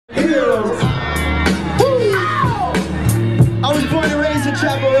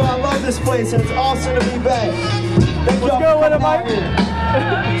place, and it's awesome to be back. Thank Let's go with it, Mike.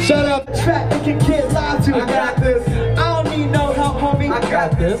 Shut up. Track you can get live to. I got this. I don't need no help, homie. I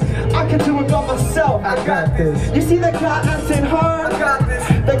got this. I can do it by myself. I got this. You see that guy acting hard? I got this.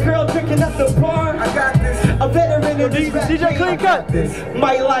 That girl drinking at the bar? I got this. A veteran in this rap DJ Clean Cut.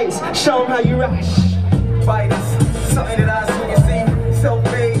 My lights, show 'em how you rush. Fighters, something that I see and see.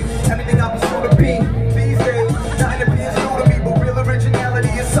 Self-made, everything I pursue to be. These days, nothing appears new to me, but real originality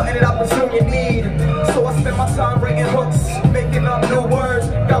is something that I presume you need. So I spend my time writing hooks, making up new words,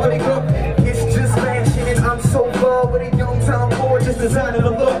 gobbledygook. It's just fashion and I'm so bored with a young town boy just designing a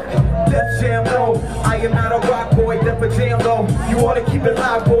look. Def Jam, no, I am not a rock boy, Def Jam, though. You ought to keep it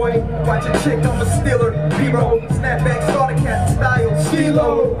live, boy. Watch a chick, I'm a stealer, B-roll, snapback, starter cap, style,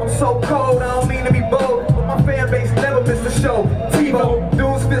 stilo. I'm so cold, I don't mean to be bold, but my fan base never missed a show. TiVo,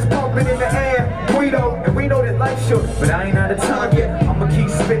 dudes fist pumping in the air, Guido, and we know that life's short, but I ain't out of time yet. I'ma keep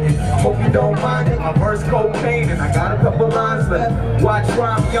spitting, I hope you don't mind it. My verse cocaine, and I got a couple lines left. Watch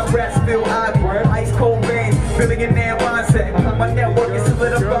rhyme, young rats still ivy, ice cold veins, billionaire mindset. My network is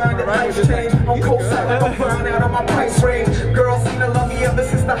solidifying the life change. I'm co-signing, I'm flying out on my price range. Girls seem to love me ever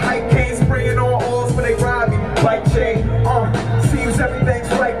since the hype came, spraying on oils when they ride me. Like chain, seems everything's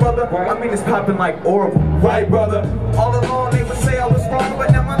right, brother. I mean it's popping like Oracle, right, brother? All along they would say I was wrong,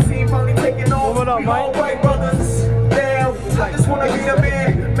 but now my team finally taking off. What up, we Mike? all right, brothers. Damn, I just wanna be a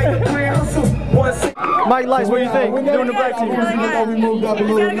man, make a clear hustle. Mike Lights, what do you think? Doing the black team. We moved up a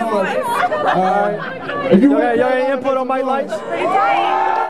little north. Y'all got any input on Mike Lights?